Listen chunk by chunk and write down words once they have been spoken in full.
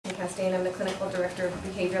Bronson-Castain. I'm the Clinical Director of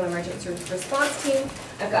Behavioral Emergency Response Team.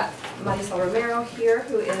 I've got Marisol Romero here,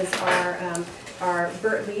 who is our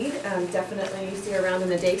BERT lead. Definitely you see her around in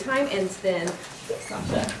the daytime. And then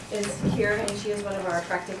Sasha is here, and she is one of our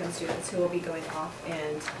practicum students who will be going off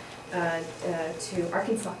and to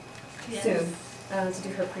Arkansas soon. To do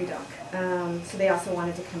her pre-doc. So they also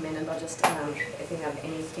wanted to come in, and they'll just, if they have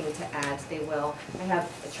anything to add, they will. I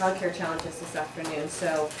have childcare challenges this afternoon,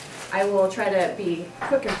 so I will try to be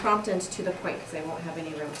quick and prompt and to the point because I won't have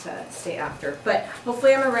any room to stay after. But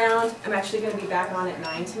hopefully I'm around. I'm actually going to be back on at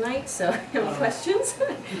 9 tonight, so if you have any questions,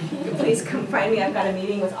 please come find me. I've got a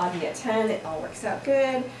meeting with Augie at 10. It all works out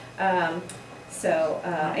good. And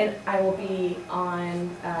I will be on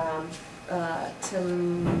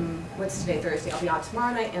what's today, Thursday? I'll be on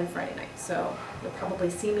tomorrow night and Friday night, so you'll probably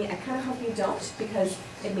see me. I kind of hope you don't, because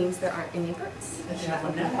it means there aren't any birds.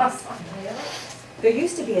 There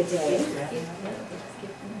used to be a day.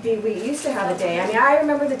 We used to have a day. I mean, I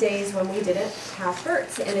remember the days when we didn't have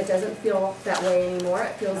birds, and it doesn't feel that way anymore.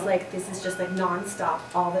 It feels like this is just like nonstop,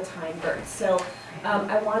 all the time birds. So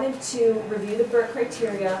I wanted to review the BERT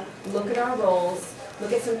criteria, look at our roles,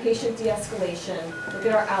 look at some patient de-escalation, look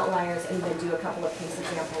at our outliers, and then do a couple of case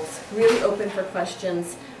examples. Really open for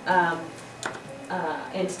questions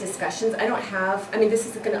and discussions. I don't have, I mean, this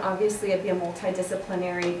is going to obviously be a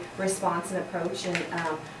multidisciplinary response and approach, and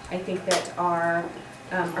I think that our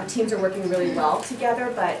teams are working really well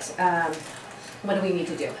together, but what do we need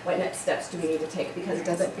to do? What next steps do we need to take? Because it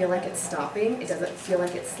doesn't feel like it's stopping. It doesn't feel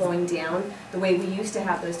like it's slowing down the way we used to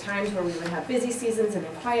have those times where we would have busy seasons and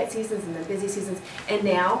then quiet seasons and then busy seasons. And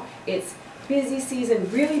now it's busy season,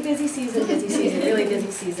 really busy season, really busy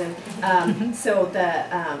season. So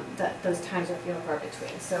those times are few and far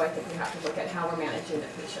between. So I think we have to look at how we're managing the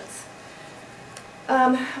patients.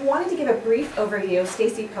 I wanted to give a brief overview.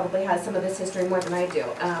 Stacy probably has some of this history more than I do.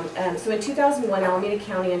 So in 2001, Alameda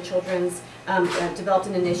County and Children's developed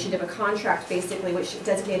an initiative, a contract basically, which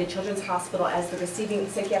designated Children's Hospital as the receiving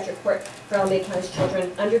psychiatric court for Alameda County's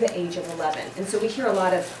children under the age of 11. And so we hear a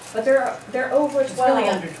lot of, but they're over 12. It's really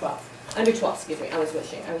under 12. Under 12, excuse me. I was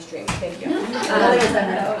dreaming. Thank you.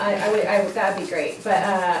 That'd be great. But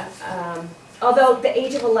although the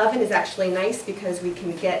age of 11 is actually nice because we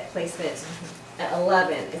can get placement at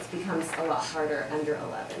 11, it becomes a lot harder under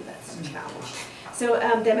 11. That's a challenge. So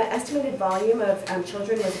the estimated volume of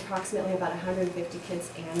children is approximately about 150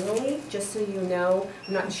 kids annually. Just so you know,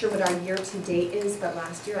 I'm not sure what our year-to-date is, but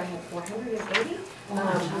last year I had 480.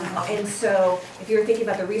 And so if you're thinking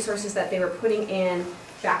about the resources that they were putting in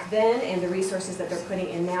back then and the resources that they're putting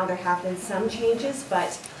in now, there have been some changes,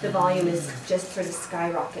 but the volume is just sort of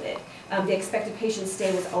skyrocketed. The expected patient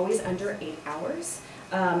stay was always under 8 hours.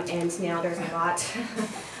 And now there's a lot.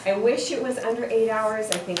 I wish it was under 8 hours.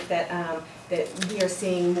 I think that that we are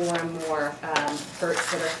seeing more and more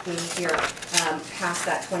BERTs that are being here past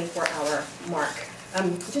that 24-hour mark.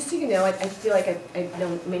 Just so you know, I feel like I've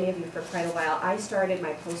known many of you for quite a while. I started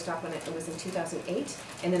my postdoc when it was in 2008,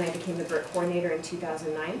 and then I became the BERT coordinator in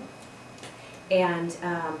 2009.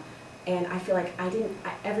 And I feel like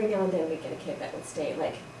every now and then we get a kid that would stay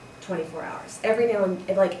like 24 hours. Every now and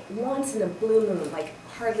like once in a blue moon, like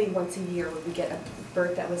hardly once a year would we get a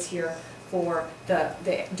BERT that was here for the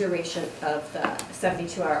duration of the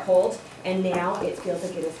 72-hour hold. And now it feels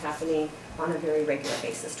like it is happening on a very regular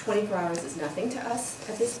basis. 24 hours is nothing to us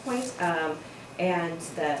at this point. And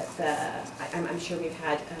I'm sure we've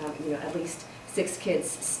had at least 6 kids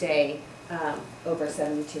stay over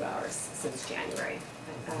 72 hours since January.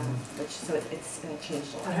 So it's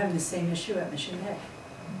changed a lot. We're having the same issue at Mission Head.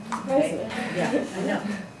 Surprisingly. Yeah, I know.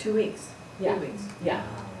 2 weeks. Yeah. 3 weeks. Yeah.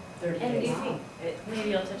 30 And do days. you think,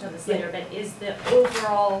 maybe I'll touch on this later, but is the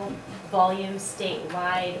overall volume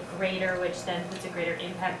statewide greater, which then puts a greater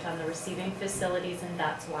impact on the receiving facilities, and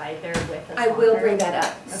that's why they're with us I will longer? bring that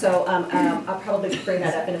up. Okay. So I'll probably bring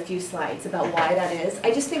that up in a few slides about why that is.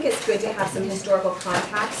 I just think it's good to have some historical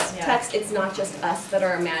context. Yeah. It's not just us that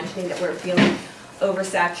are imagining that we're feeling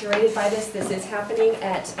oversaturated by this. This is happening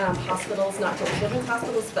at hospitals, not just children's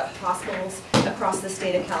hospitals, but hospitals across the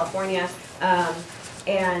state of California.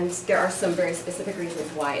 And there are some very specific reasons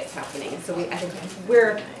why it's happening. So I think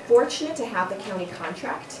we're fortunate to have the county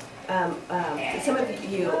contract. Some of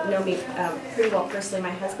you know me pretty well personally. My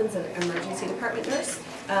husband's an emergency department nurse,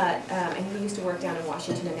 and he used to work down in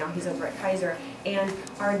Washington, and now he's over at Kaiser. And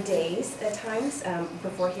our days at times,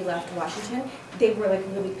 before he left Washington, they were like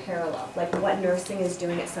really parallel, like what nursing is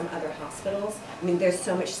doing at some other hospitals. I mean, there's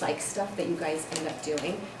so much psych stuff that you guys end up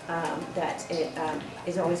doing that it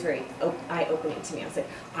is always very eye-opening to me. I was like,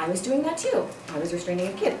 I was doing that too. I was restraining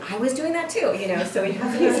a kid. I was doing that too. You know, so we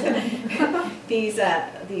have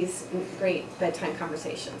these great bedtime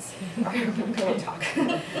conversations, or pillow talk.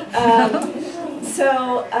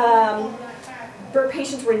 Birth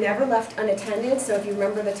patients were never left unattended, so if you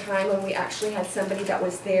remember the time when we actually had somebody that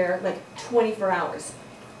was there like 24 hours,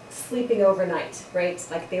 sleeping overnight, right?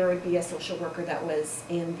 Like there would be a social worker that was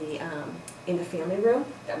in the family room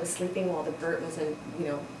that was sleeping while the birth was in, you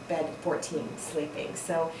know, bed 14 sleeping.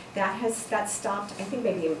 So that stopped, I think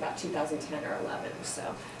maybe in about 2010 or 11 or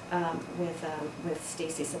so, with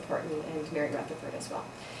Stacy's support and Mary Rutherford as well.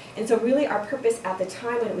 And so really our purpose at the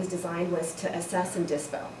time when it was designed was to assess and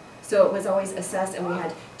dispo. So it was always assess, and we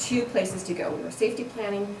had two places to go. We were safety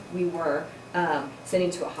planning, we were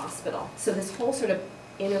sending to a hospital. So this whole sort of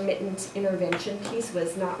intermittent intervention piece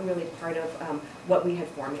was not really part of what we had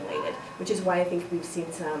formulated, which is why I think we've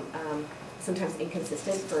seen some sometimes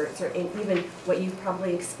inconsistent for certain, even what you've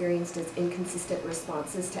probably experienced as inconsistent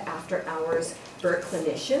responses to after hours birth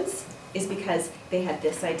clinicians is because they had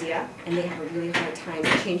this idea and they have a really hard time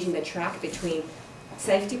changing the track between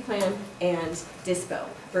safety plan and dispo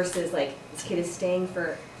versus like this kid is staying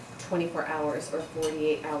for 24 hours or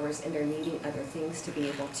 48 hours and they're needing other things to be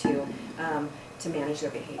able to manage their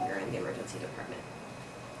behavior in the emergency department.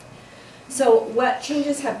 So what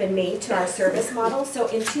changes have been made to our service model? So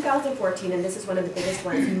in 2014, and this is one of the biggest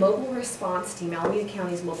ones, mobile response team, Alameda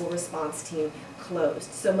County's mobile response team closed.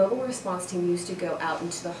 So mobile response team used to go out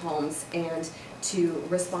into the homes and to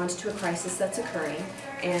respond to a crisis that's occurring,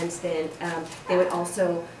 and then they would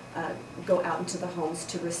also go out into the homes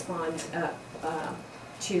to respond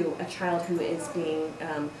to a child who is being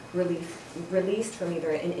released from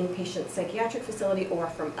either an inpatient psychiatric facility or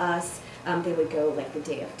from us. They would go like the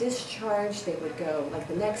day of discharge, they would go like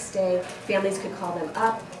the next day. Families could call them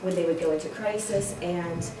up when they would go into crisis,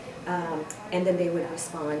 and then they would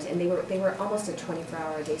respond. And they were almost a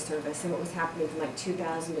 24-hour-a-day service. And what was happening from like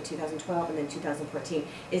 2000 to 2012 and then 2014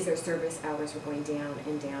 is their service hours were going down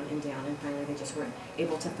and down and down, and finally they just weren't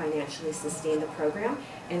able to financially sustain the program,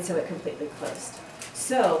 and so it completely closed.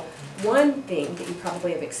 So one thing that you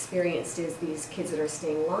probably have experienced is these kids that are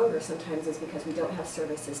staying longer sometimes is because we don't have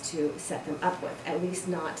services to set them up with, at least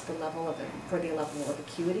not the level of for the level of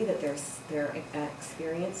acuity that they're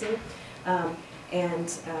experiencing, and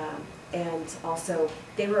also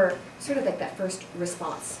they were sort of like that first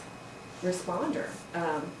responder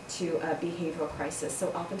to a behavioral crisis. So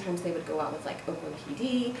oftentimes they would go out with like Oakland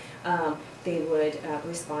PD, they would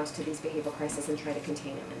respond to these behavioral crises and try to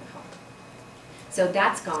contain them in the home. So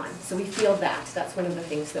that's gone. So we feel that. That's one of the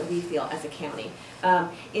things that we feel as a county.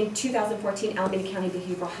 In 2014, Alameda County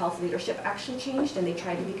Behavioral Health leadership actually changed, and they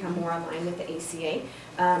tried to become more aligned with the ACA,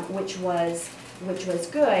 which was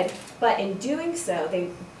good. But in doing so,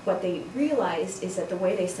 what they realized is that the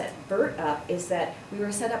way they set BERT up is that we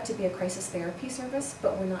were set up to be a crisis therapy service,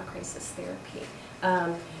 but we're not crisis therapy.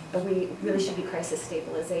 We really should be crisis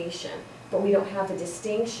stabilization. But we don't have the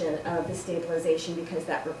distinction of the stabilization because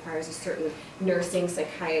that requires a certain nursing,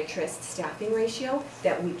 psychiatrist, staffing ratio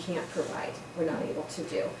that we can't provide, we're not able to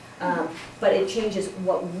do. But it changes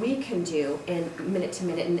what we can do in minute to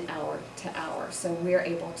minute and hour to hour. So we're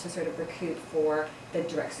able to sort of recoup for the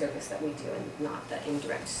direct service that we do and not the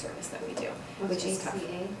indirect service that we do, which is tough.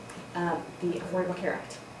 The Affordable Care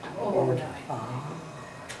Act.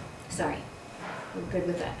 Sorry. We're good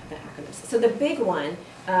with that acronyms. So the big one,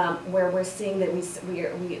 where we're seeing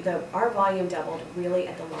that our volume doubled really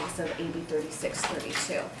at the loss of AB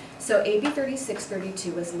 3632. So AB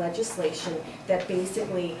 3632 was legislation that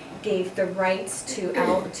basically gave the rights to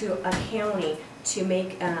a county to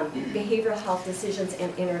make behavioral health decisions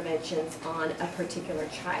and interventions on a particular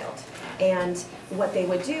child. And what they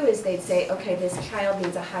would do is they'd say, okay, this child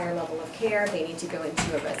needs a higher level of care, they need to go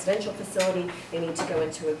into a residential facility, they need to go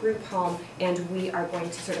into a group home, and we are going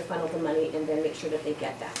to sort of funnel the money and then make sure that they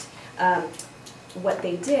get that. What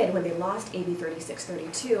they did when they lost AB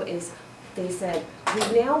 3632 is they said,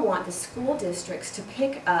 we now want the school districts to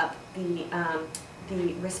pick up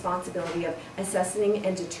the responsibility of assessing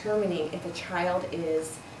and determining if a child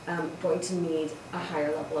is going to need a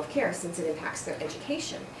higher level of care since it impacts their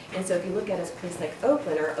education. And so if you look at a place like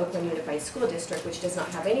Oakland or Oakland Unified School District, which does not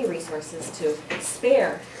have any resources to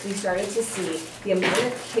spare, we started to see the amount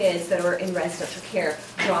of kids that are in residential care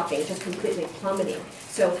dropping, just completely plummeting.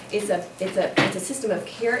 So it's a system of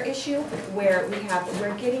care issue where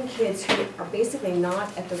we're getting kids who are basically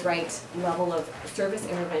not at the right level of service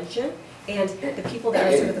intervention, and the people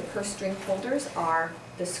that are sort of the purse string holders are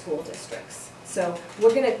the school districts. So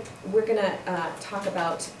we're gonna talk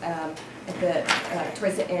about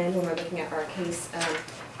towards the end when we're looking at our case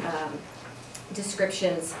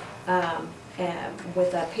descriptions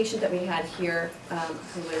with a patient that we had here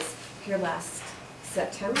who was here last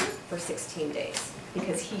September for 16 days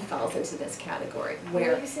because he falls into this category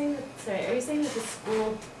where. Are you saying that the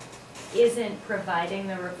school isn't providing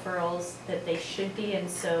the referrals that they should be, and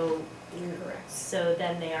so Correct. so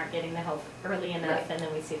then they aren't getting the help early enough, Right. and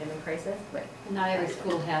then we see them in crisis? Right. Not every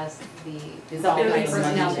school has the Qualifying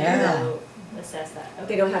personnel to do Yeah. that. Assess that, okay.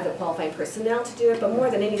 They don't have the qualified personnel to do it, but more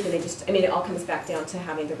than anything, it all comes back down to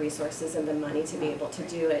having the resources and the money to be able to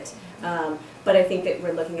do it. But I think that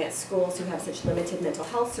we're looking at schools who have such limited mental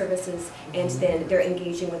health services, and then they're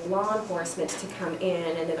engaging with law enforcement to come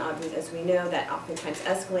in, and then obviously, as we know, that oftentimes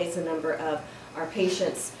escalates the number of our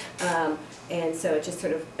patients, and so it just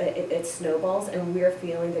sort of, it snowballs, and we're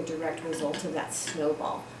feeling the direct result of that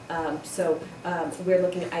snowball. We're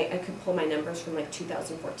looking, I could pull my numbers from like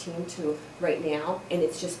 2014 to right now, and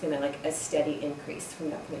it's just been a steady increase from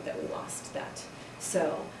that point that we lost that.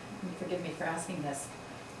 So, Forgive me for asking this,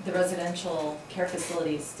 the residential care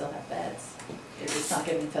facilities still have beds? They're just not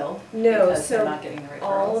getting filled? no, Because they're so not getting the referrals?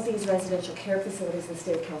 all of these residential care facilities in the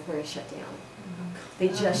state of California shut down. They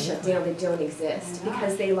just shut down, they don't exist,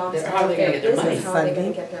 because they lost How all are they their gonna get their money? business, how are they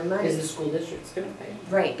gonna get their money? Is the school district's gonna pay?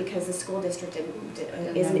 Right, because the school district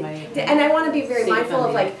Doesn't isn't, have money. and I wanna be very State mindful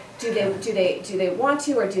of funding. do they want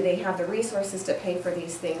to, or do they have the resources to pay for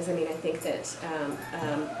these things? I mean, I think that,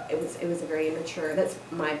 it was a very immature, that's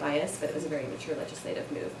my bias, but it was a very immature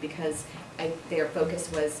legislative move, because their focus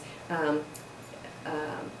was,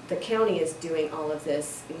 the county is doing all of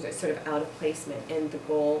this sort of out of placement, and the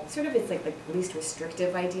goal sort of is like the least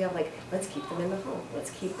restrictive idea of let's keep them in the home,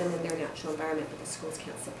 let's keep them in their natural environment, but the schools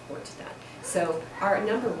can't support that. So our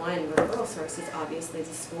number one referral source is obviously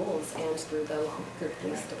the schools and through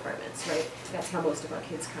police departments, right? That's how most of our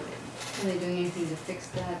kids come in. Are they doing anything to fix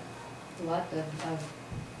that lot of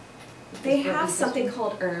They have something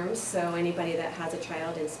called ERMS, so anybody that has a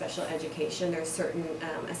child in special education, there's certain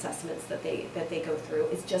assessments that they go through.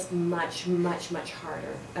 It's just much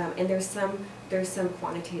harder. And there's some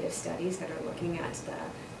quantitative studies that are looking at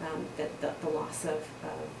the loss of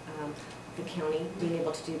the county being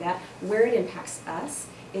able to do that. Where it impacts us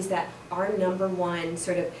is that our number one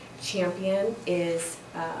sort of champion is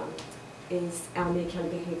Alameda County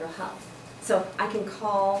Behavioral Health. So I can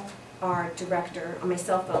call our director on my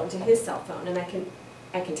cell phone to his cell phone, and I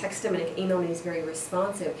can text him and I can email him, and he's very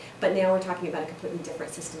responsive. But now we're talking about a completely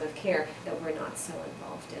different system of care that we're not so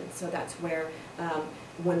involved in. So that's where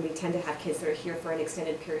when we tend to have kids that are here for an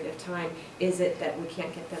extended period of time, is it that we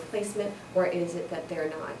can't get them placement, or is it that they're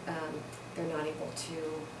not able to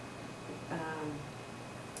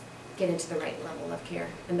get into the right level of care?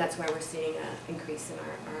 And that's why we're seeing an increase in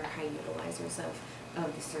our high utilizers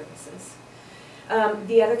of the services.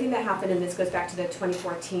 The other thing that happened, and this goes back to the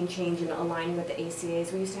 2014 change in aligning with the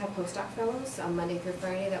ACAs, we used to have postdoc fellows on Monday through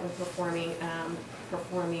Friday that were performing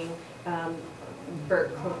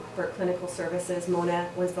BERT clinical services. Mona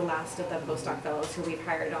was the last of the postdoc fellows who we've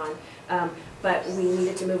hired on. But we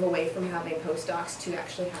needed to move away from having postdocs to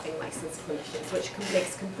actually having licensed clinicians, which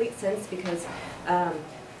makes complete sense because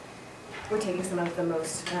we're taking some of the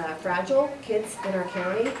most fragile kids in our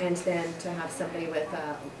county, and then to have somebody with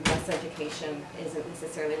less education isn't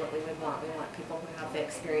necessarily what we would want. We want people who have the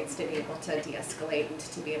experience to be able to de-escalate and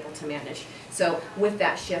to be able to manage. So with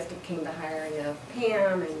that shift came the hiring of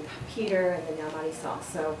Pam and Peter and then now Marisol.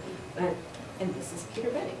 So, and this is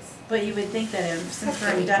Peter Bennings. But you would think that since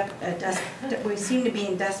we're we seem to be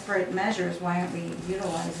in desperate measures, why aren't we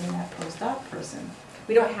utilizing that postdoc person?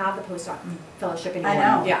 We don't have the postdoc fellowship anymore.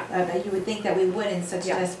 I know. Yeah. But you would think that we would in such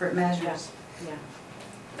Yeah. desperate measures. Yeah.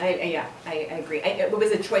 I agree. It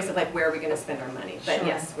was a choice of where are we going to spend our money. But Sure.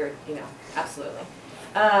 yes, we're, absolutely.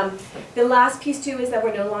 The last piece too is that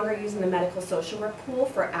we're no longer using the medical social work pool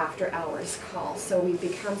for after hours calls. So we've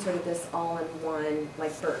become sort of this all-in-one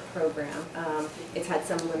like BERT program. It's had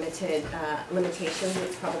some limitations.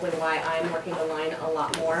 It's probably why I'm working the line a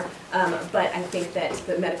lot more. But I think that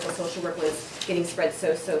the medical social work was getting spread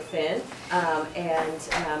so thin, and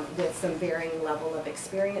with some varying level of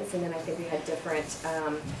experience. And then I think we had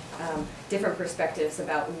different perspectives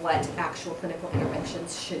about what actual clinical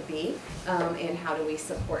interventions should be, and how do we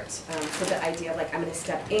support. So the idea of like, I'm going to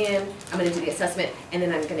step in, I'm going to do the assessment, and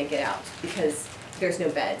then I'm going to get out because there's no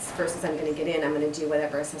beds, versus I'm going to get in, I'm going to do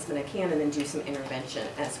whatever assessment I can, and then do some intervention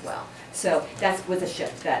as well. So that was a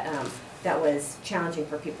shift that that was challenging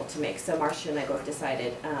for people to make. So Marcia and I both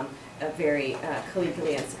decided very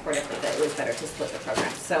collegially and supportively that it was better to split the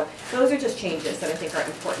program. So those are just changes that I think are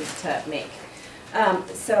important to make.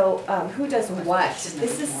 Who does what?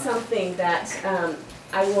 This is something that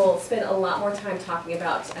I will spend a lot more time talking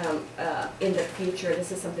about in the future.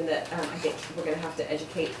 This is something that I think we're going to have to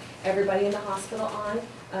educate everybody in the hospital on,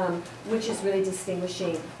 which is really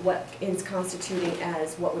distinguishing what is constituting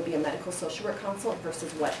as what would be a medical social work consult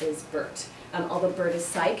versus what is BERT. Although BERT is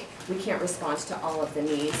psych, we can't respond to all of the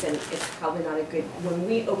needs, and it's probably not a good, when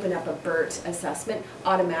we open up a BERT assessment,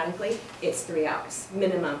 automatically it's 3 hours,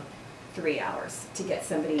 minimum 3 hours to get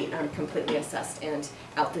somebody completely assessed and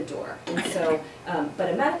out the door. And so, but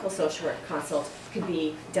a medical social work consult could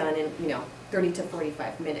be done in 30 to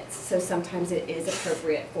 45 minutes. So sometimes it is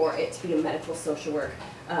appropriate for it to be a medical social work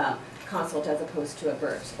consult as opposed to a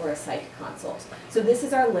BERT or a psych consult. So this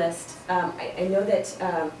is our list. I know that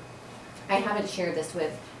I haven't shared this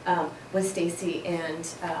with Stacy and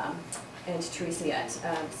Teresa yet,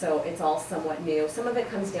 so it's all somewhat new. Some of it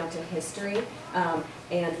comes down to history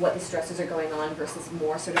and what the stressors are going on versus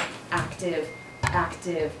more sort of active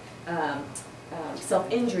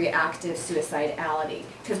self-injury, active suicidality.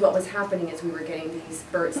 Because what was happening is we were getting these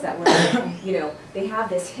BERTs that were, they have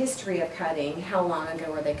this history of cutting. How long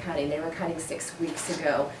ago were they cutting? They were cutting 6 weeks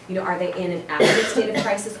ago. Are they in an active state of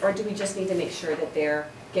crisis, or do we just need to make sure that they're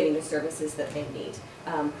getting the services that they need,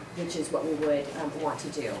 which is what we would want to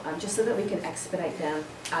do, just so that we can expedite them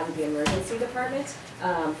out of the emergency department.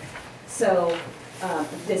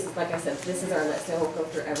 This is, like I said, this is our list. I won't go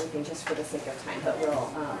through everything just for the sake of time, but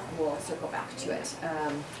we'll circle back to it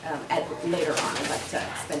later on. I'd like to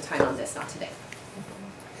spend time on this, not today.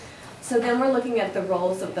 So then we're looking at the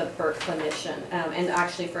roles of the BERT clinician, and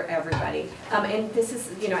actually for everybody. And this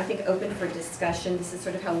is, I think, open for discussion. This is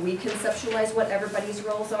sort of how we conceptualize what everybody's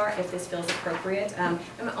roles are, if this feels appropriate. I'm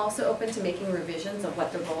also open to making revisions of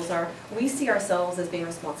what the roles are. We see ourselves as being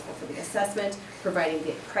responsible for the assessment, providing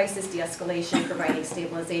the crisis de-escalation, providing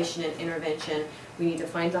stabilization and intervention. We need to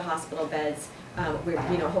find the hospital beds. We're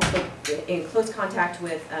hopefully in close contact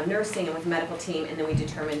with nursing and with medical team, and then we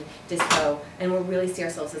determine dispo, and we'll really see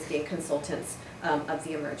ourselves as being consultants of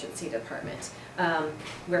the emergency department.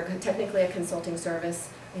 We're technically a consulting service.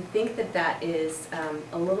 I think that is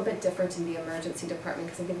a little bit different in the emergency department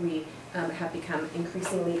because I think we have become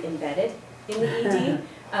increasingly embedded in the ED.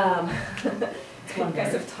 You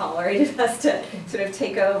guys have tolerated us to sort of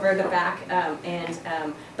take over the back,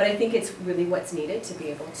 but I think it's really what's needed to be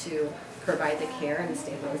able to provide the care and the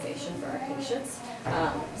stabilization for our patients.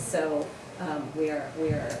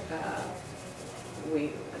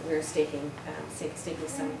 We're staking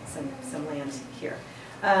some land here.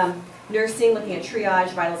 Nursing, looking at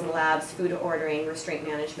triage, vitals and labs, food ordering, restraint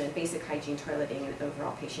management, basic hygiene, toileting, and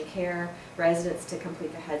overall patient care. Residents to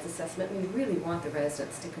complete the HEDS assessment. We really want the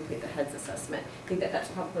residents to complete the HEDS assessment. I think that's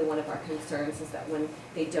probably one of our concerns, is that when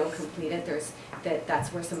they don't complete it,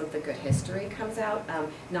 that's where some of the good history comes out.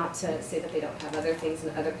 Not to say that they don't have other things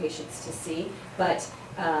and other patients to see, but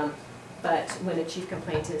when a chief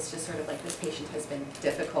complaint is just sort of like, this patient has been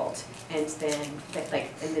difficult, and then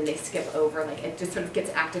they skip over, like it just sort of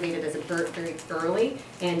gets activated as a BERT very early,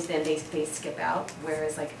 and then they skip out.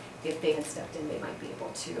 Whereas like if they had stepped in, they might be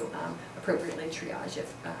able to appropriately triage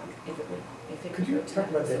if it could. Could you talk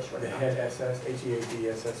about the HEDSS,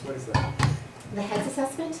 HEADSS? What is that? The HEDS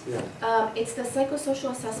assessment? Yeah. It's the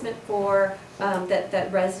psychosocial assessment for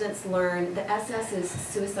that residents learn. The SS is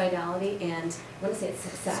suicidality and I want to say it's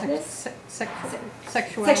sadness. Sexuality,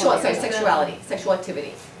 sexual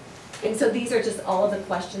activity. And so these are just all of the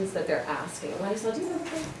questions that they're asking. Marisol, do you know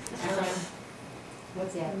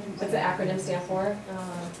What's the acronym? what's the acronym stand for?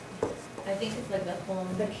 I think it's like the home,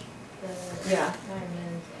 the Yeah.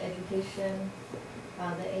 environment, education.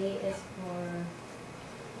 The A is for,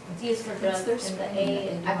 D is for drugs, there's and the A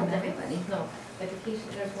is academic. No, education,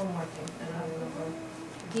 there's one more thing, I don't remember.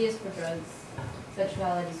 D is for drugs,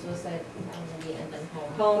 sexuality, suicide, and then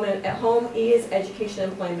home. Home, and at home, E is education,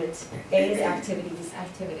 employment, A is activities,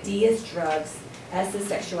 Activities. D is drugs, S is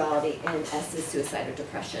sexuality, and S is suicide or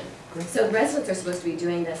depression. So residents are supposed to be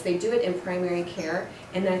doing this. They do it in primary care,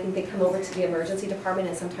 and then I think they come over to the emergency department,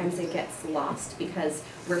 and sometimes it gets lost because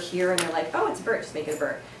we're here and they're like, oh, it's a Bert, just make it a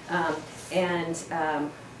Bert.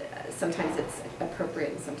 Sometimes it's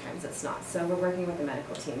appropriate and sometimes it's not. So we're working with the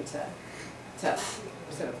medical team to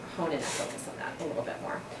sort of hone in and focus on that a little bit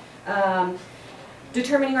more.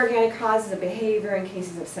 Determining organic causes of behavior in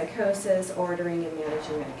cases of psychosis, ordering and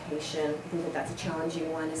managing medication. I think that that's a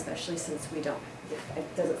challenging one, especially since we don't,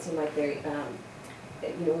 it doesn't seem like they,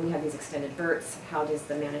 when we have these extended BERTs, how does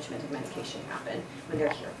the management of medication happen when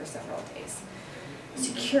they're here for several days?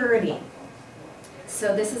 Security.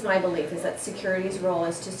 So this is my belief, is that security's role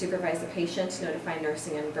is to supervise the patient, notify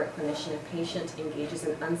nursing and BERT clinician if patient engages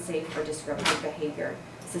in unsafe or disruptive behavior,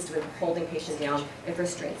 assist with holding patient down if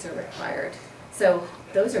restraints are required. So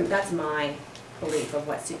that's my belief of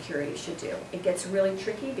what security should do. It gets really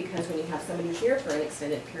tricky because when you have somebody here for an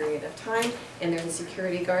extended period of time and there's a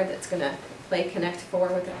security guard that's going to play Connect 4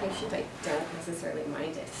 with the patient, I don't necessarily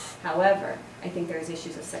mind it. However, I think there's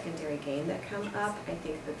issues of secondary gain that come up. I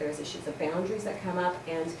think that there's issues of boundaries that come up,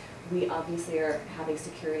 and we obviously are having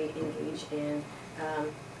security engage in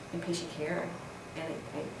patient care.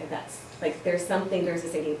 And that's, like, there's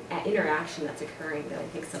this interaction that's occurring that I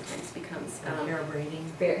think sometimes becomes Hair braiding,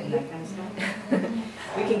 very, and that kind of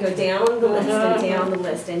stuff. we can go down the list and down the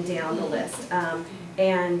list and down the list.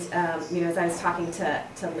 As I was talking to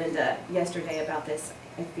Linda yesterday about this,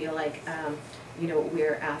 I feel like,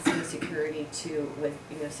 we're asking security with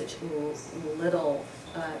such little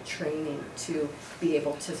training to be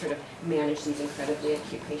able to sort of manage these incredibly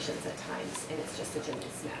acute patients at times, and it's just such a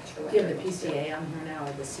mismatch for what Do you have they're the able to do. PCA on here now,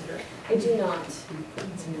 or the sitter? I do not.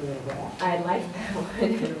 It's a new little wall. I like that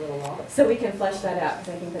New one. little wall. So we can flesh that out,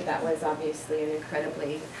 because I think that was obviously an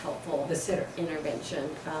incredibly helpful The sitter. intervention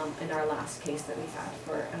in our last case that we had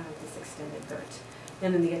for this extended BERT.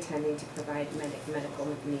 And then the attending to provide medical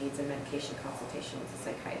needs and medication consultation with a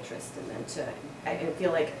psychiatrist, and then I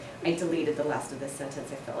feel like I deleted the last of this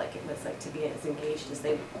sentence. I felt like it was like to be as engaged as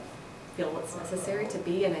they feel what's necessary to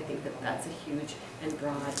be, and I think that that's a huge and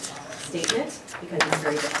broad statement, because it's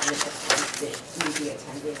very definite if we be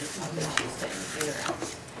attending how they choose to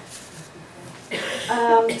interact.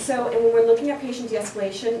 And when we're looking at patient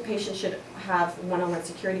de-escalation, patients should have one-on-one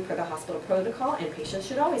security per the hospital protocol, and patients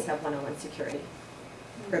should always have one-on-one security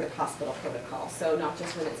per the hospital protocol. So not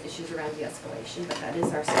just when it's issues around de-escalation, but that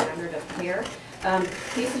is our standard of care.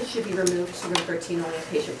 Cases should be removed to room 13 only if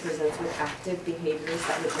patient presents with active behaviors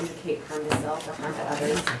that would indicate harm to self or harm to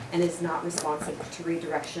others and is not responsive to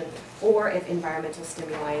redirection, or if environmental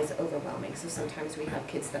stimuli is overwhelming. So sometimes we have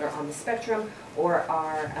kids that are on the spectrum or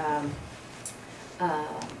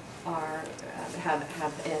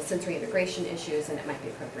have sensory integration issues, and it might be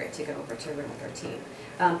appropriate to go over to room 13.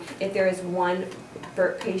 If there is one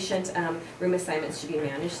BERT patient, room assignments should be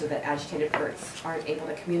managed so that agitated BERTs aren't able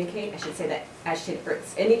to communicate. I should say that agitated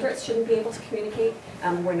BERTs, any BERTs shouldn't be able to communicate.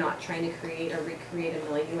 We're not trying to create or recreate a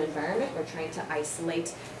milieu environment. We're trying to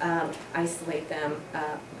isolate them.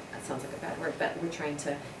 That sounds like a bad word, but we're trying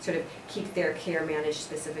to sort of keep their care managed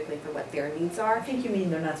specifically for what their needs I are. think you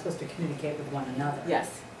mean they're not supposed to communicate with one another.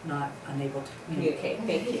 Yes, Not unable to communicate.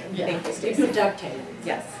 communicate. Thank you. Yeah. Thank you, Use Stacey. duct tape.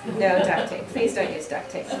 Yes, no duct tape. Please don't use duct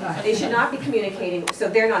tape. They should not be communicating, so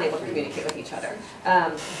they're not able to communicate with each other.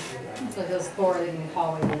 So those four in the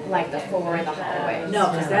hallway. Like the four in the hallway.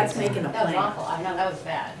 No, because that's making a That was plan. awful, I know, that was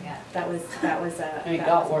bad, yeah. That was a And it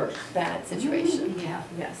got worse. bad situation. Yeah.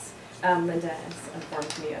 Yes. Linda has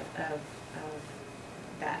informed me of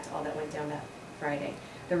that, all that went down that Friday.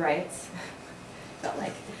 The riots, felt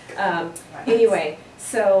like. Anyway,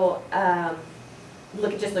 so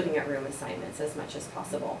just looking at room assignments as much as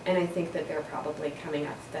possible. And I think that they're probably coming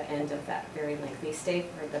up to the end of that very lengthy stay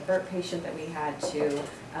for the BERT patient that we had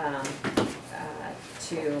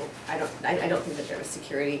I don't think that their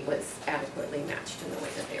security was adequately matched in the way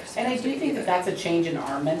that they are supposed to be. And I do think either. that that's a change in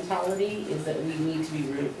our mentality, is that we need to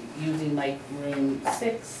be using like room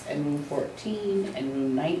 6 and room 14 and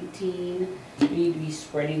room 19. We need to be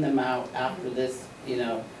spreading them out after this,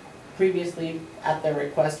 Previously, at their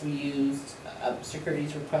request, we used,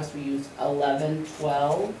 security's request, we used 11,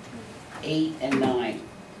 12, 8, and 9.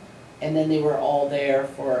 And then they were all there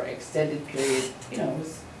for extended periods, it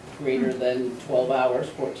was greater than 12 hours,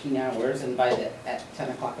 14 hours, and at 10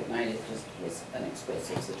 o'clock at night, it just was an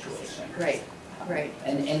explosive situation. Right, right.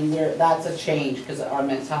 And that's a change, because our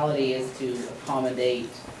mentality is to accommodate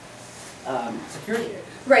security.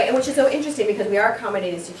 Right, and which is so interesting because we are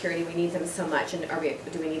accommodating security, we need them so much, and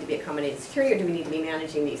do we need to be accommodating security or do we need to be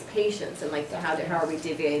managing these patients? And like, how are we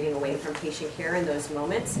deviating away from patient care in those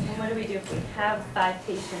moments? And what do we do if we have 5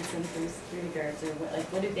 patients and 3 security guards, or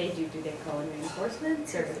what do they do? Do they call in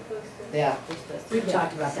reinforcements, or? Yeah. They're supposed to? We've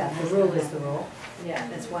talked about that, the rule is the rule. Yeah.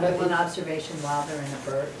 That's one observation while they're in a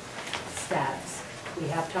bird status. We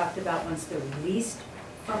have talked about once they're released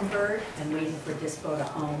from bird and waiting for dispo to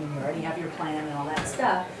home, and you already have your plan and all that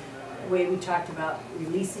stuff. The way we talked about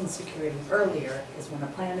releasing security earlier is when a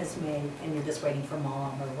plan is made and you're just waiting for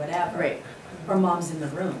mom or whatever. Right. Or mom's in the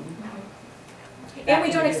room. And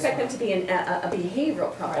we don't expect them to be a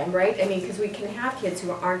behavioral problem, right? I mean, because we can have kids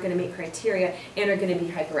who aren't going to meet criteria and are going to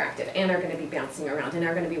be hyperactive and are going to be bouncing around and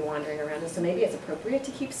are going to be wandering around. And so maybe it's appropriate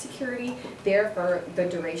to keep security there for the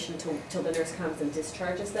duration till the nurse comes and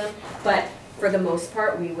discharges them. But for the most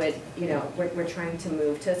part, we would, we're trying to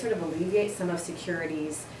move to sort of alleviate some of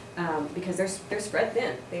security's, because they're spread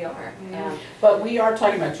thin, they are. But we are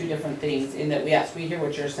talking about 2 different things in that, yes, we hear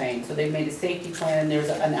what you're saying. So they've made a safety plan and there's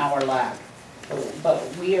an hour lag. But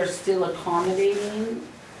we are still accommodating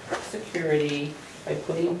security by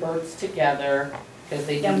putting birds together because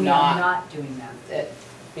they do And we not. are not doing that.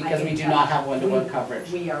 Because we do not have one-to-one coverage.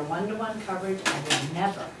 We are one-to-one coverage, I will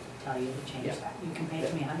never tell you to change Yeah. that. You can pay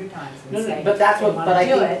to me 100 times No, and no, say, but that's "You what- wanna but I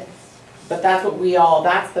do think- it." But that's what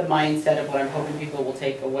that's the mindset of what I'm hoping people will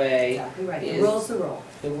take away. Exactly right, the is- rule's the rule.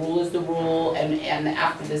 The rule is the rule, and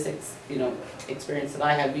after this, experience that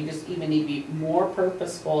I had, we just even need to be more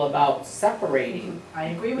purposeful about separating. I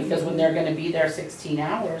agree with you. Because when they're gonna be there 16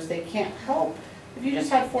 hours, they can't help. If you just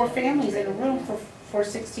had 4 families in a room for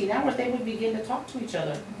 16 hours, they would begin to talk to each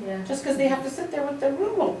other. Yeah. Just because they have to sit there with their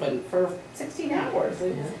room open for 16 hours.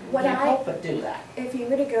 They What can't I- help but do that. If you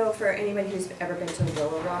were to go, for anybody who's ever been to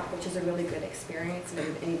Willow Rock, which is a really good experience, and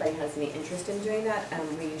if anybody has any interest in doing that,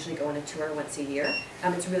 we usually go on a tour once a year.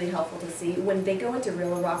 It's really helpful to see. When they go into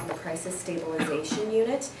Willow Rock, the crisis stabilization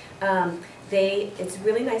unit, it's a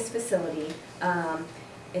really nice facility.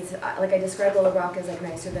 It's, like I described Willow Rock as like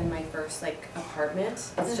nicer than my first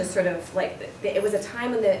apartment. It's just sort of like, it was a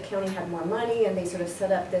time when the county had more money and they sort of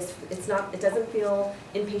set up this, it doesn't feel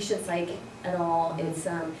inpatient psych at all. It's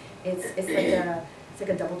like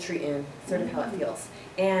a DoubleTree Inn, sort of how it feels.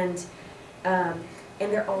 And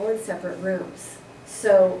they're all in separate rooms.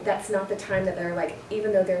 So that's not the time that they're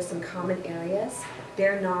even though there's some common areas,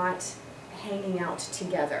 they're not hanging out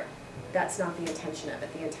together. That's not the intention of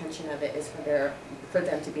it. The intention of it is for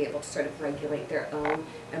them to be able to sort of regulate their own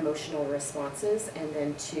emotional responses and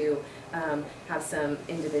then to have some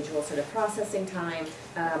individual sort of processing time.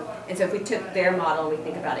 And so if we took their model, we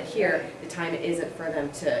think about it here, the time isn't for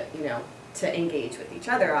them to engage with each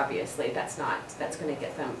other, obviously. That's going to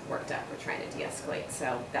get them worked up. We're trying to de-escalate.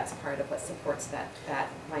 So that's part of what supports that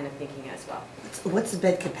line of thinking as well. What's the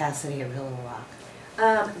bed capacity at Willow Rock?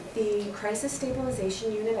 The crisis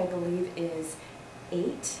stabilization unit, I believe, is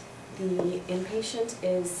 8. The inpatient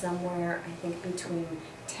is somewhere, I think, between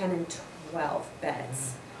 10 and 12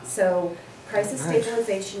 beds. So crisis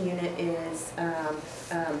stabilization unit is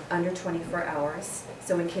under 24 hours.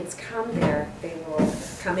 So when kids come there, they will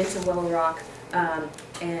come into Willow Rock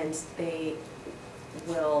and they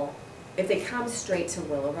will, if they come straight to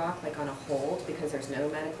Willow Rock, on a hold, because there's no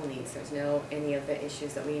medical needs, there's no any of the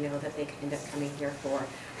issues that we know that they could end up coming here for,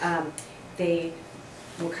 they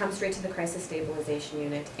will come straight to the crisis stabilization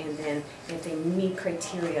unit, and then if they meet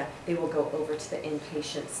criteria, they will go over to the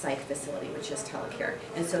inpatient psych facility, which is telecare.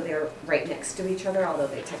 And so they're right next to each other, although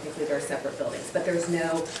they're separate buildings, but there's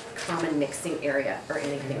no common mixing area or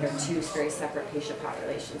anything. They're 2 very separate patient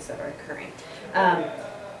populations that are occurring.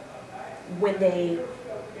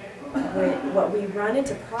 What we run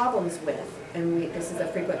into problems with, and this is a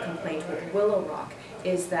frequent complaint with Willow Rock,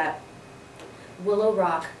 is that Willow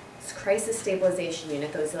Rock's crisis stabilization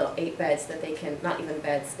unit, those little 8 beds that they can, not even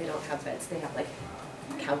beds, they don't have beds, they have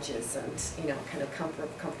couches and kind of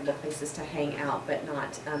comfortable places to hang out, but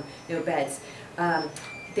not no beds.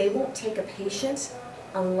 They won't take a patient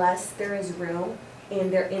unless there is room in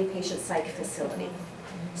their inpatient psych facility.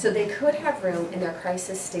 So they could have room in their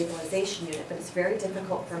crisis stabilization unit, but it's very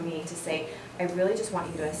difficult for me to say, I really just want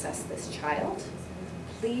you to assess this child.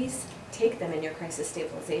 Please take them in your crisis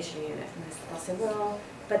stabilization unit. And I'll say, well,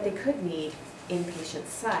 but they could need inpatient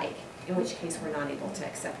psych, in which case we're not able to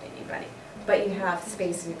accept anybody. But you have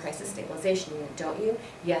space in your crisis stabilization unit, don't you?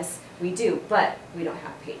 Yes, we do, but we don't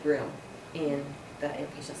have paid room in the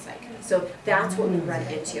inpatient psych. So that's what we run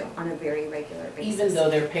into on a very regular basis. Even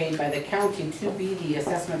though they're paid by the county to be the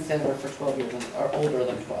assessment center for 12 years or older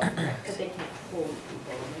than 12. Because they can't hold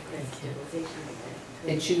people in the crisis stabilization unit.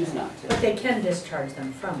 They choose not to. But they can discharge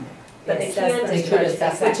them from there. But they It can says- They could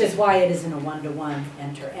assess Which that. is why it isn't a one-to-one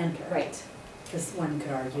enter. Right, Because one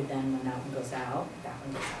could argue then when that one goes out, that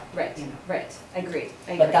one goes out. right, You know. right, agreed,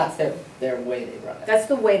 I agree. But that's their way they run it. That's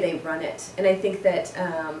the way they run it, and I think that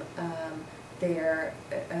they're,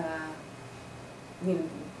 I mean,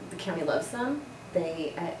 the county loves them.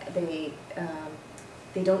 They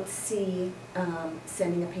don't see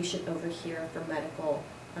sending a patient over here for medical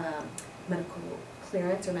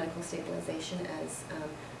clearance or medical stabilization as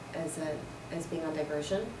being on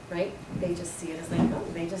diversion, right? They just see it as like, oh,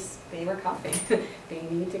 they were coughing. They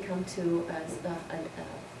need to come to a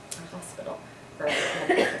hospital for medical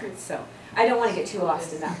clearance. So I don't want to get too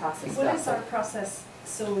lost in that process. What is our process,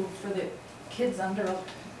 so for the kids under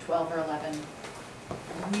 12 or 11,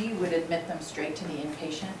 we would admit them straight to the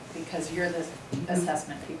inpatient because you're the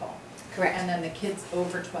assessment people. Correct. And then the kids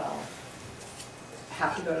over 12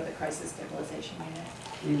 have to go to the crisis stabilization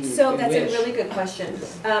unit. So Good that's a wish. really good question.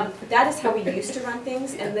 That is how we used to run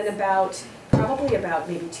things, and then probably about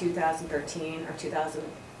maybe 2013 or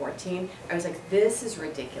 2014, I was like, this is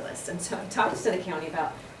ridiculous. And so I talked to the county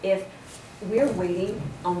about if we're waiting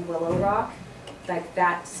on Willow Rock, like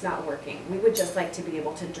that's not working. We would just like to be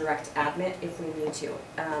able to direct admit if we need to.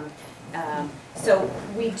 So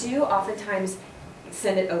we do oftentimes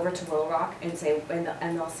send it over to Willow Rock and say,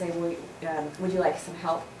 and they'll say, well, would you like some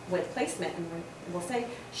help with placement? And we'll say,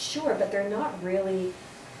 sure, but they're not a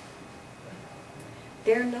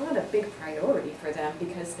big priority for them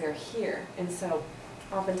because they're here. And so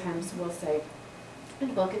oftentimes we'll say,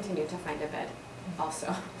 and we'll continue to find a bed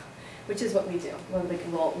also, which is what we do.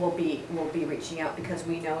 We'll be reaching out because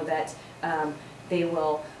we know that they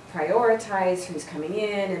will prioritize who's coming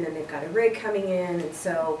in, and then they've got a rig coming in, and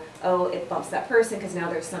so, oh, it bumps that person because now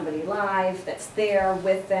there's somebody live that's there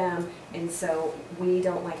with them, and so we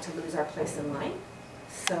don't like to lose our place in line,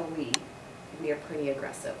 so we are pretty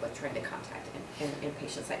aggressive with trying to contact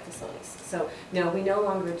inpatient psych facilities. So no, we no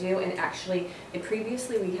longer do, and actually,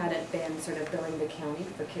 previously we hadn't been sort of billing the county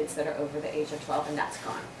for kids that are over the age of 12, and that's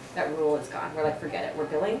gone. That rule is gone. We're like, forget it, we're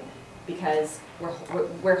billing because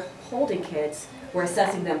we're holding kids, we're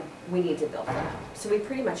assessing them, we need to bill for them. So we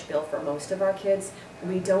pretty much bill for most of our kids.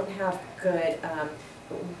 We don't have good,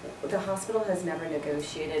 the hospital has never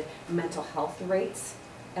negotiated mental health rates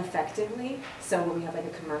effectively. So when we have like a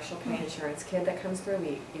commercial pay insurance kid that comes through,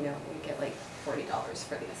 we get like $40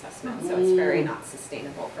 for the assessment. So it's very not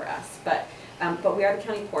sustainable for us. But we are the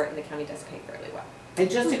county port, and the county does pay fairly well. And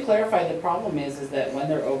just to clarify, the problem is that when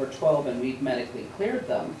they're over 12 and we've medically cleared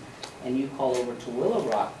them, and you call over to Willow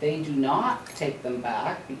Rock, they do not take them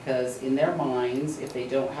back because in their minds, if they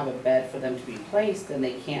don't have a bed for them to be placed, then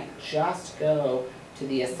they can't just go to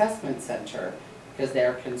the assessment center because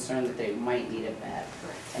they're concerned that they might need a bed.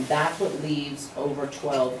 And that's what leaves over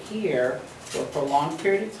 12 here for a prolonged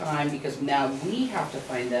period of time because now we have to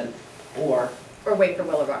find them or wait for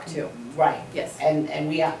Willow Rock too. right. Yes. And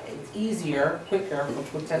it's easier, quicker,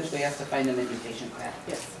 for potentially us to find them an inpatient bed.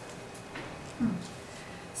 Yes.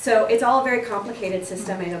 So it's all a very complicated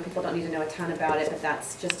system. I know people don't need to know a ton about it, but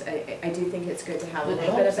that's just, I do think it's good to have a It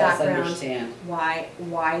little bit of helps us background. understand.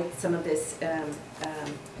 Why some of this,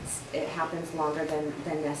 it happens longer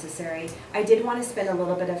than necessary. I did want to spend a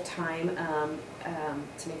little bit of time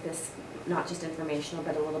to make this not just informational,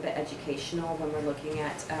 but a little bit educational when we're looking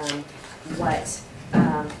at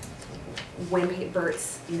when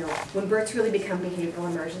BERTs really become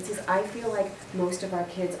behavioral emergencies. I feel like most of our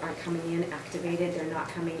kids aren't coming in activated. They're not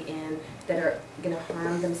coming in that are going to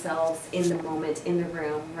harm themselves in the moment, in the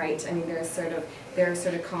room, right? I mean, they're sort of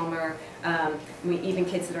calmer. Even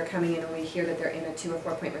kids that are coming in and we hear that they're in a 2 or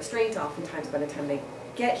 4 point restraint, oftentimes by the time they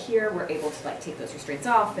get here, we're able to take those restraints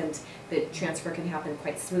off and the transfer can happen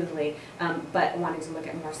quite smoothly. But wanting to look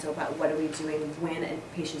at more so about what are we doing when a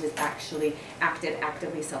patient is actually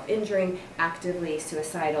actively self-injuring, actively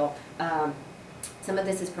suicidal. Some of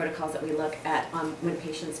this is protocols that we look at when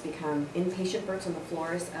patients become inpatient BERTs on the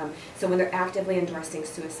floors. So when they're actively endorsing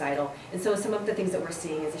suicidal. And so some of the things that we're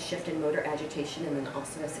seeing is a shift in motor agitation and then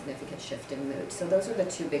also a significant shift in mood. So those are the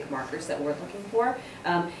 2 big markers that we're looking for.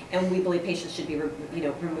 And we believe patients should be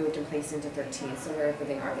removed and placed into 13. So wherever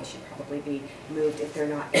they are, they should probably be moved if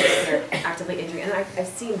they're actively injuring. And I've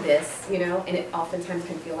seen this, and it oftentimes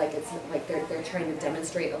can feel like it's like they're trying to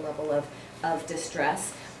demonstrate a level of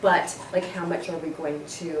distress. But like, how much are we going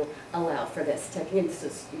to allow for this? This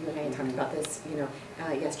is, you and I talked about this,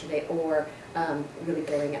 yesterday. Or really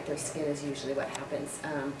blowing at their skin is usually what happens.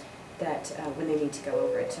 When they need to go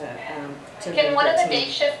over to. Can one of the day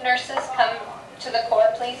shift nurses come to the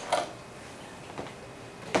court, please?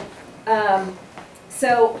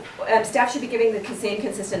 So staff should be giving the same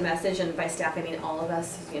consistent message, and by staff I mean all of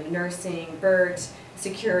us, nursing, BERT,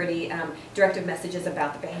 security, directive messages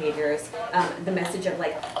about the behaviors. The message of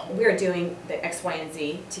like, we're doing the X, Y, and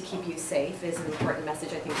Z to keep you safe is an important message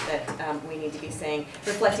I think that we need to be saying.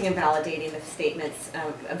 Reflecting and validating the statements,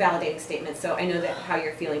 validating statements. So I know that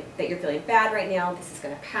you're feeling bad right now, this is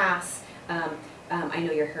gonna pass. I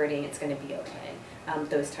know you're hurting, it's gonna be okay.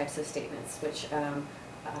 Those types of statements, which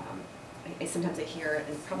sometimes I hear,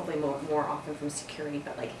 and probably more often from security,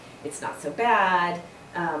 but like, it's not so bad.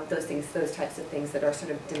 Those types of things that are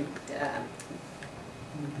sort of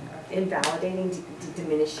invalidating,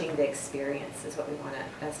 diminishing the experience is what we want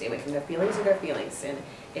to stay away from. Their feelings are their feelings, and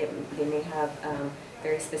they may have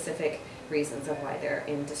very specific reasons of why they're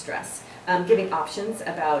in distress. Giving options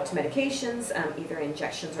about medications, either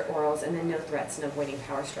injections or orals, and then no threats and avoiding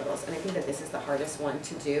power struggles. And I think that this is the hardest one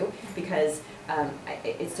to do because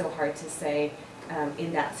it's so hard to say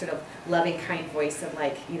in that sort of loving, kind voice of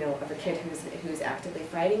like, of a kid who's actively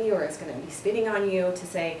fighting you or is going to be spitting on you, to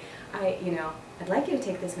say, I'd like you to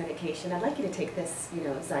take this medication, I'd like you to take this,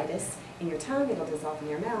 Zydus in your tongue, it'll dissolve in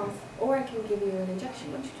your mouth, or I can give you an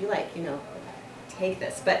injection, which would you like, take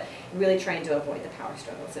this, but really trying to avoid the power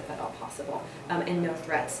struggles if at all possible, and no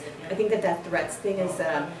threats. I think that threats thing is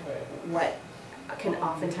what can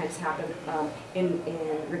oftentimes happen in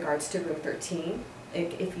regards to room 13.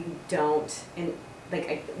 If you don't, and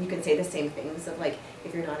like you can say the same things of like,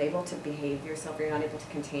 if you're not able to behave yourself, or you're not able to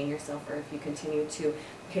contain yourself, or if you continue to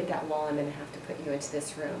hit that wall, I'm going to have to put you into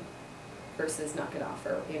this room, versus knock it off,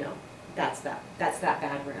 or that's that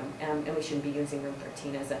bad room, and we shouldn't be using room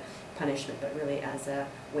 13 as a punishment, but really as a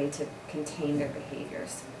way to contain their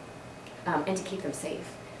behaviors and to keep them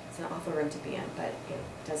safe. It's an awful room to be in, but it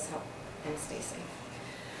does help them stay safe.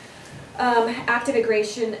 Active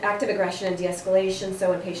aggression and de-escalation. So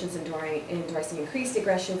when patients endorsing increased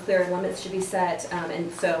aggression, clear limits should be set.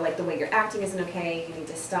 And so like the way you're acting isn't okay, you need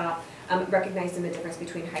to stop. Recognizing the difference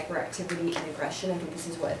between hyperactivity and aggression. I think this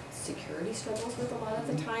is what security struggles with a lot of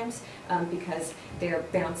the times because they're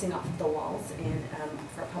bouncing off of the walls in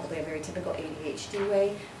for probably a very typical ADHD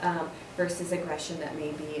way versus aggression that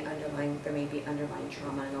may be there may be underlying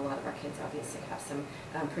trauma, and a lot of our kids obviously have some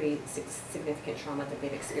pretty significant trauma that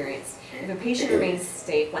they've experienced. If a patient remains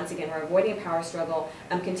safe, once again, we're avoiding a power struggle,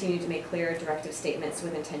 continue to make clear directive statements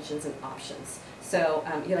with intentions and options. So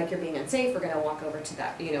you're being unsafe, we're going to walk over to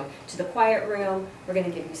that, to the quiet room, we're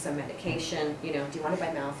going to give you some medication, do you want it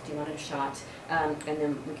by mouth, do you want it a shot, and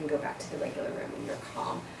then we can go back to the regular room when you're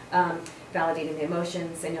calm. Validating the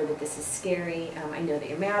emotions, I know that this is scary, I know that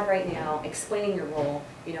you're mad right now, explaining your role,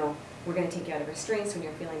 we're going to take you out of restraints when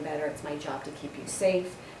you're feeling better, it's my job to keep you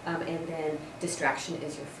safe, and then distraction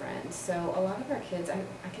is your friend. So a lot of our kids, I'm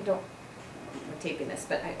taping this,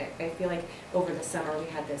 but I feel like over the summer we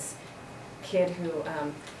had this kid who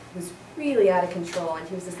was really out of control, and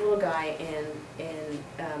he was this little guy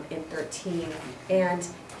in 13, and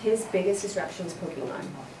his biggest distraction was Pokemon.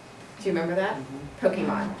 Do you remember that?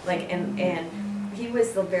 Pokemon. And he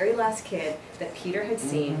was the very last kid that Peter had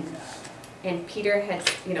seen, and Peter had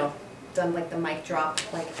done like the mic drop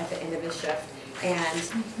like at the end of his shift, and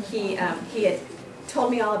he had told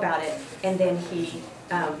me all about it, and then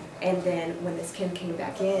and then when this kid came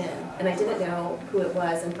back in, and I didn't know who it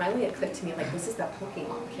was, and finally it clicked to me, like, this is that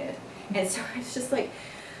Pokemon kid. And so I was just like,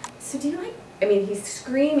 so do you like, he's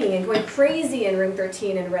screaming and going crazy in room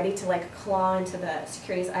 13 and ready to like claw into the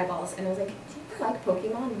security's eyeballs. And I was like, do you like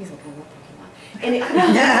Pokemon? And he's like, I love Pokemon. And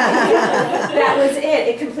that was it.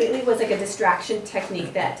 It completely was like a distraction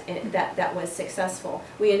technique that was successful.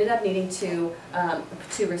 We ended up needing to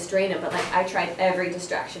restrain him, but like I tried every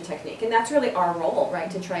distraction technique, and that's really our role, right?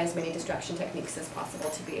 To try as many distraction techniques as possible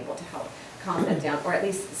to be able to help calm them down, or at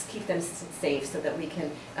least keep them safe, so that we can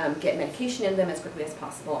get medication in them as quickly as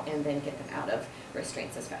possible, and then get them out of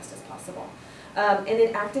restraints as fast as possible. And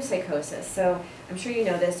then active psychosis. So I'm sure you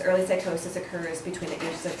know this, early psychosis occurs between the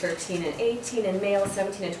ages of 13 and 18 in males,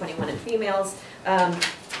 17 and 21 in females.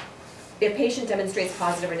 If a patient demonstrates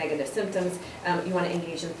positive or negative symptoms, you want to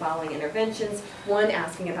engage in following interventions. One,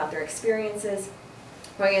 asking about their experiences,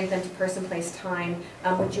 orient them to person, place, time,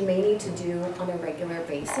 which you may need to do on a regular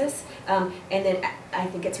basis. And then I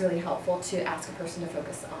think it's really helpful to ask a person to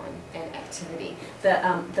focus on an activity.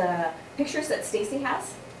 The pictures that Stacy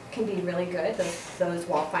has can be really good. Those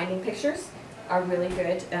wall finding pictures are really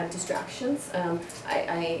good distractions.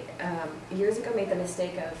 I years ago made the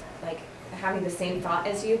mistake of like having the same thought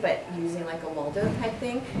as you, but using like a Waldo type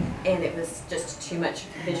thing, and it was just too much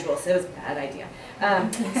visual, so it was a bad idea.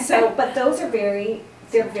 But those are very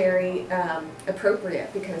they're very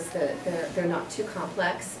appropriate because they're not too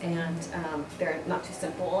complex and they're not too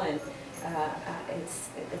simple, and it's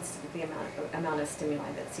the amount of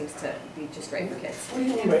stimuli that seems to be just right for kids. What do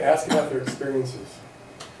you mean by asking about their experiences?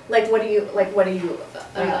 Like what do you? What do you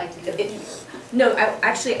like to do? No,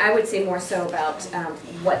 I would say more so about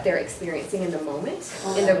what they're experiencing in the moment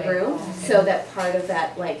in the room, so that part of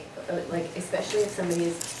that, like especially if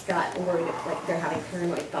somebody's got worried, like they're having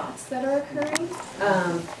paranoid thoughts that are occurring,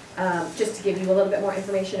 just to give you a little bit more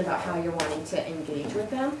information about how you're wanting to engage with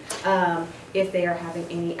them. If they are having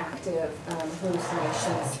any active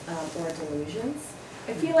hallucinations or delusions.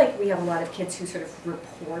 I feel like we have a lot of kids who sort of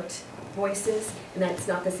report voices, and that's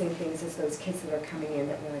not the same things as those kids that are coming in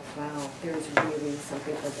that we're like, wow, there's really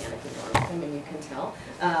something organically wrong with them, and you can tell.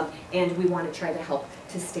 And we want to try to help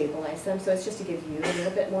to stabilize them. So it's just to give you a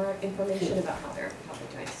little bit more information about how they're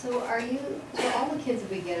doing. So so all the kids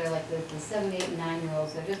that we get are like the 7, 8, and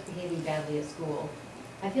 9-year-olds, they're just behaving badly at school.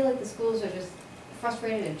 I feel like the schools are just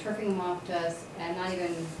frustrated and turfing them off to us, and not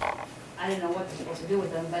even, I don't know what they're supposed to do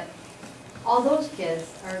with them, but all those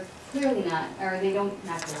kids are clearly not, or they don't,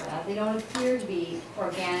 not clearly not, they don't appear to be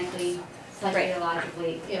organically,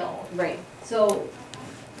 psychologically ill. Right. So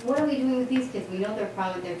what are we doing with these kids? We know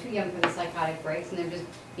they're too young for the psychotic breaks, and they're just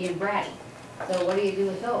being bratty. So what do you do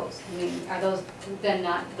with those? I mean, are those then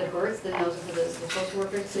not the births, then those are for the social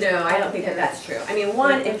workers? No, I don't think that that's true. I mean,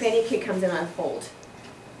 one, if any kid comes in on hold,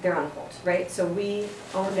 they're on hold, right? So we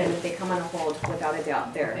own them. If they come on a hold, without a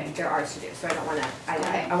doubt, they're ours to do. So I don't want to.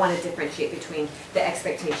 I want to differentiate between the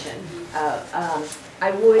expectation.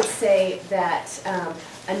 I would say that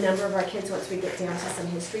a number of our kids, once we get down to some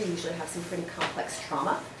history, usually have some pretty complex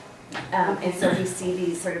trauma. And so we see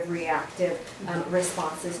these sort of reactive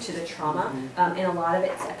responses to the trauma, and a lot of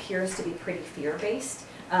it appears to be pretty fear-based.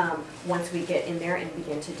 Once we get in there and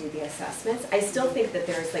begin to do the assessments, I still think that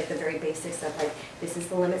there's like the very basics of like, this is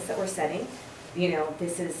the limits that we're setting, you know,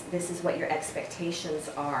 this is what your expectations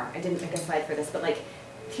are. I didn't make a slide for this, but like,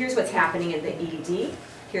 here's what's happening in the ED,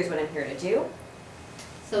 here's what I'm here to do.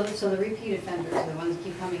 So the repeat offenders, the ones who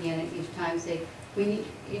keep coming in at each time, say, we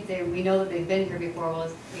know that they've been here before, well,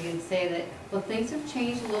 we can say that, well, things have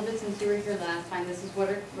changed a little bit since you were here last time, this is what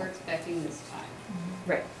we're expecting this time.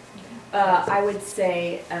 Right. I would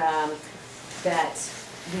say that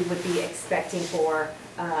we would be expecting for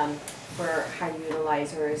high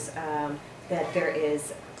utilizers that there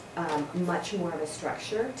is much more of a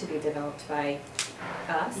structure to be developed by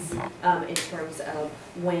us in terms of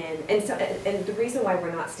when, and the reason why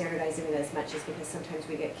we're not standardizing it as much is because sometimes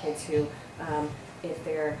we get kids who, if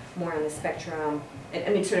they're more on the spectrum, I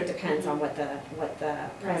mean, it sort of depends on what the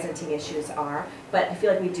presenting issues are, but I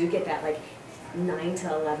feel like we do get that like 9 to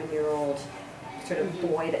 11-year-old sort of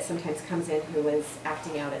boy that sometimes comes in who was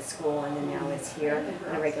acting out at school and then now is here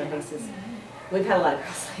on a regular basis. We've had a lot of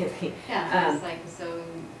girls lately. Yeah, it's like, so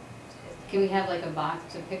can we have like a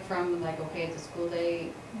box to pick from, like, okay, it's a school day,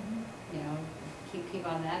 you know, keep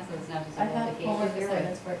on that, so it's not just a I have multiplication. homework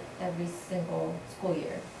assignments for every single school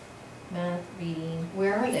year. Math, reading.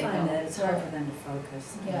 Where are they I find though? that it's hard for them to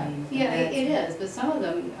focus. I Yeah. mean, Yeah, that's- it is, but some of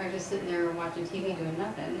them are just sitting there watching TV doing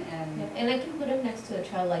nothing, and And I can put them next to the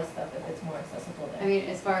child-like stuff if it's more accessible there. I mean,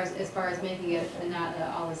 as far as making it not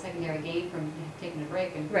all the secondary gain from taking a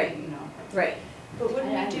break and, Right. you know. Right. But would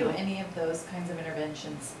I we do know. any of those kinds of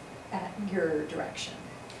interventions at your direction?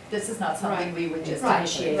 This is not something we would just Right.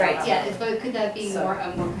 initiate. Right. on our Yeah, own. but could that be So-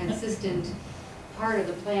 a more consistent part of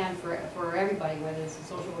the plan for everybody, whether it's the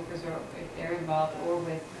social workers or if they're involved, or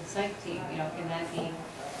with the psych team, you know, can that be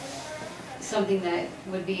something that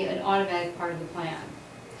would be an automatic part of the plan?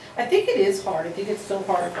 I think it is hard. I think it's so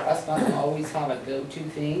hard for us not to always have a go-to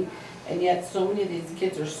thing. And yet so many of these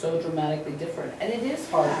kids are so dramatically different. And it is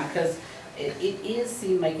hard because it is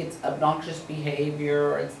seem like it's obnoxious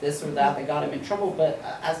behavior, or it's this or that that got him in trouble. But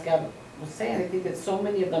as Gab was saying, I think that so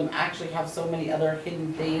many of them actually have so many other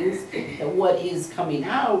hidden things that what is coming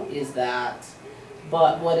out is that,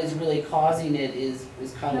 but what is really causing it is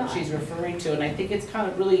kind of what she's referring to. And I think it's kind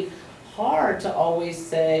of really hard to always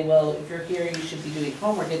say, well, if you're here, you should be doing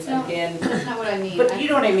homework. It's No, again, that's not what I mean. but you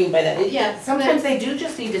know what I mean by that. Yeah, Sometimes they do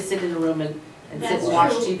just need to sit in a room and sit That's and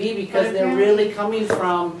watch true, TV because but they're apparently- really coming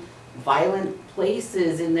from violent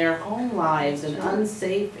places in their home lives and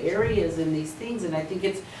unsafe areas and these things. And I think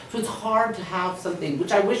it's hard to have something,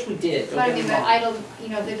 which I wish we did. But I mean, but idle, you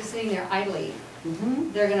know, they're just sitting there idly,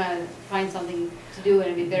 Mm-hmm. they're gonna find something to do,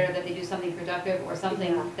 and it'd be better that they do something productive or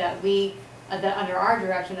something Yeah. that we, that under our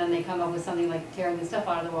direction, then they come up with something like tearing the stuff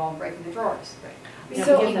out of the wall and breaking the drawers. You know,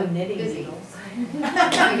 So- to get them knitting busy. needles.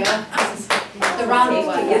 There you go. The wrong Safety,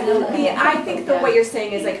 one. yeah. I think that what you're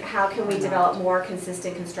saying is like, how can we develop more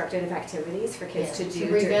consistent constructive activities for kids to do? To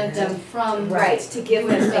prevent them from. Right, to give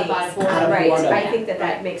them doing stuff things. out of board. Right, boredom. I think that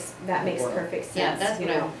Right. that makes perfect sense. Yeah, that's you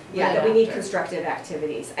what know. I'm Yeah, really that we need after. constructive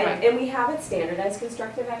activities. Right. And we haven't standardized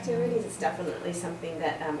constructive activities. It's definitely something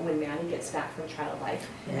that when Maddie gets back from Child Life,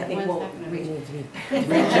 I think When's we'll that gonna We be? need to be.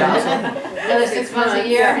 Another 6 months a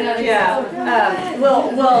year, another. Yeah,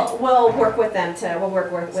 we'll work with them we'll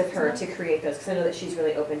work with her to create those, because I know that she's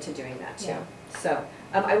really open to doing that too. Yeah. So,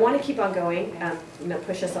 I want to keep on going,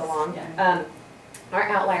 push us along. Our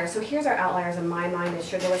outliers, so here's our outliers in my mind, and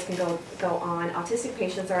sure the list can go on. Autistic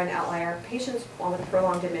patients are an outlier. Patients with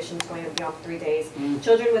prolonged admissions going beyond 3 days.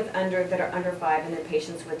 Children that are under 5, and then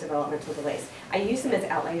patients with developmental delays. I use them as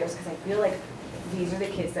outliers because I feel like these are the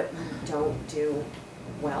kids that we don't do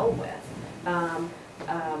well with.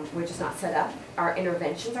 We're just not set up. Our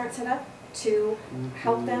interventions aren't set up to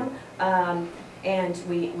help them. And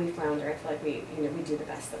we flounder. I feel like we do the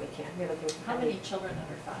best that we can. We're looking. How many children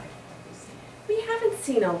under 5 have you seen? We haven't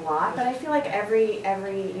seen a lot, but I feel like every 6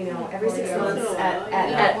 months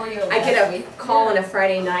I get a call on a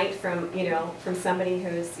Friday night from somebody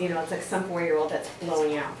who's it's like some 4-year-old that's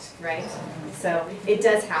blowing out, right? So it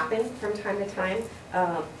does happen from time to time,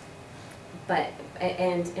 but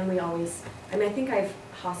and we always. I mean, I think I've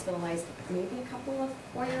hospitalized maybe a couple of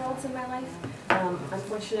 4-year-olds in my life,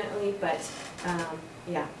 unfortunately, but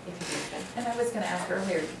yeah, if you can. And I was gonna ask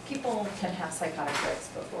earlier, people can have psychotic breaks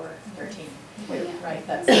before 13, right?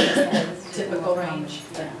 That's the typical range.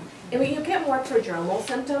 And you get more prodromal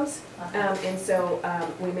symptoms, and so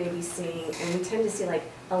we may be seeing, and we tend to see like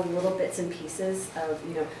a little bits and pieces of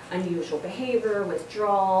unusual behavior,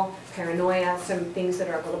 withdrawal, paranoia, some things that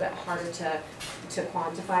are a little bit harder to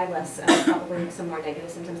quantify, less probably some more negative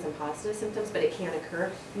symptoms than positive symptoms, but it can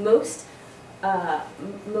occur. But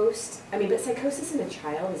psychosis in a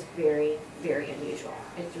child is very, very unusual.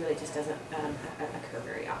 It really just doesn't occur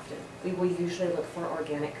very often. We will usually look for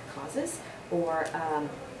organic causes or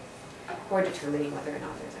determining whether or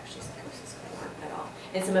not there's actually psychosis going on at all.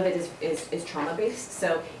 And some of it is trauma-based,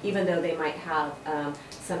 so even though they might have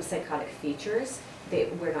some psychotic features,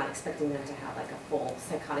 we're not expecting them to have like a full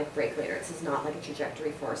psychotic break later. This is not like a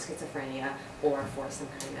trajectory for schizophrenia or for some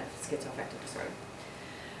kind of schizoaffective disorder.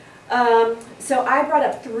 So I brought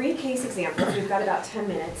up 3 case examples. We've got about 10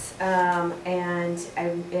 minutes, and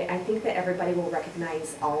I think that everybody will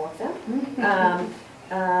recognize all of them.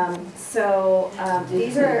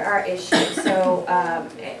 These are our issues. So,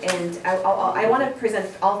 and I want to present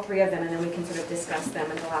all 3 of them, and then we can sort of discuss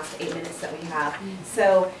them in the last 8 minutes that we have.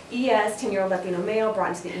 So, ES, 10-year-old Latino male,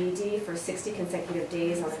 brought into the ED for 60 consecutive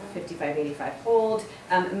days on a 55-85 hold.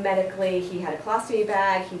 Medically, he had a colostomy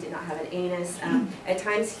bag. He did not have an anus. At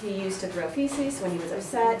times, he used to throw feces when he was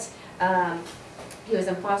upset. He was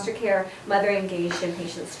in foster care. Mother engaged in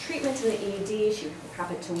patient's treatment in the ED. She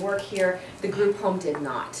happened to work here. The group home did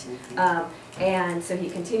not. And so he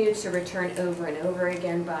continued to return over and over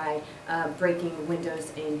again by breaking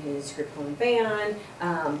windows in his group home van,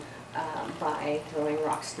 by throwing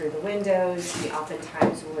rocks through the windows. He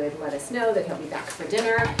oftentimes would let us know that he'll be back for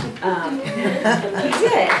dinner. He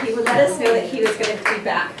did. He would let us know that he was going to be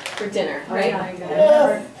back for dinner, right?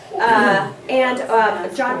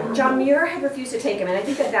 John Muir had refused to take him, and I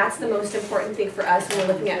think that that's the most important thing for us when we're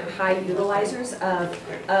looking at high utilizers of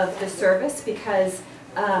the service, because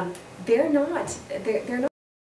they're not